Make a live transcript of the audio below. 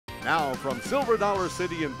Now from Silver Dollar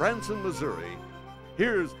City in Branson, Missouri,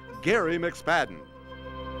 here's Gary McSpadden.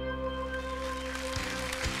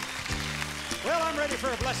 Well, I'm ready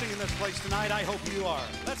for a blessing in this place tonight. I hope you are.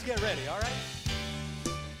 Let's get ready, all right?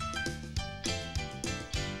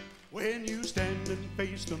 When you stand and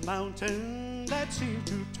face the mountain that seems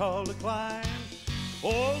too tall to climb,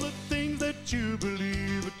 all the things that you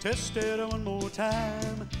believe are tested one more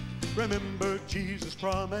time. Remember Jesus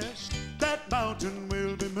promised that mountain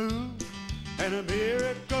will be moved, and a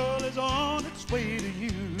miracle is on its way to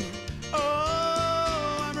you.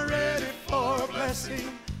 Oh, I'm ready for a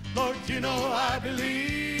blessing. Lord, you know I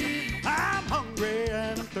believe. I'm hungry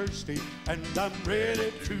and I'm thirsty, and I'm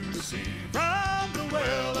ready to receive from the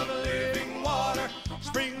well of living water,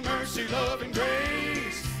 spring, mercy, love, and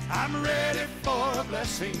grace. I'm ready for a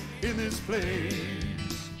blessing in this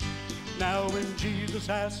place. Now when Jesus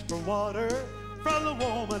asked for water from the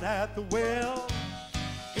woman at the well,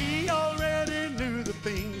 he already knew the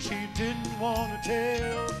things she didn't want to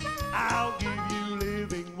tell. I'll give you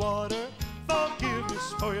living water,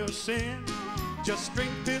 forgiveness for your sin. Just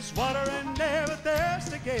drink this water and never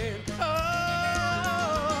thirst again.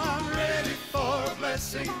 Oh, I'm ready for a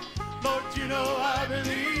blessing. Lord, you know I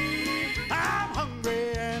believe. I'm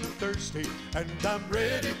hungry and I'm thirsty, and I'm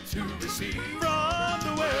ready to receive from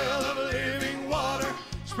the well of living water,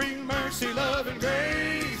 spring, mercy, love, and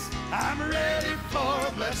grace. I'm ready for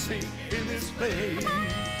a blessing in this place.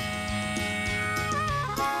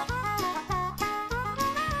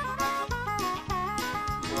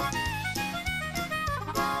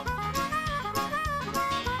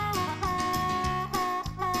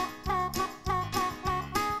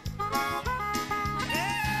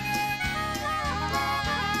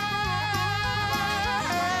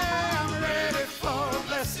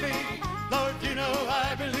 Lord, you know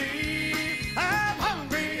I believe. I'm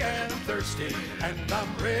hungry and I'm thirsty, and I'm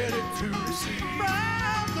ready to receive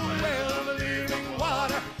from the well of living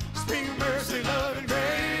water, spring, mercy, love, and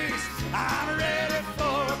grace. I'm ready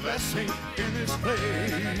for a blessing in this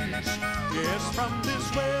place. Yes, from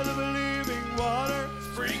this well of living water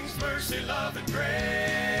springs mercy, love, and grace.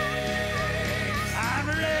 I'm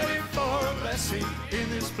ready for a blessing in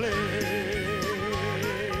this place.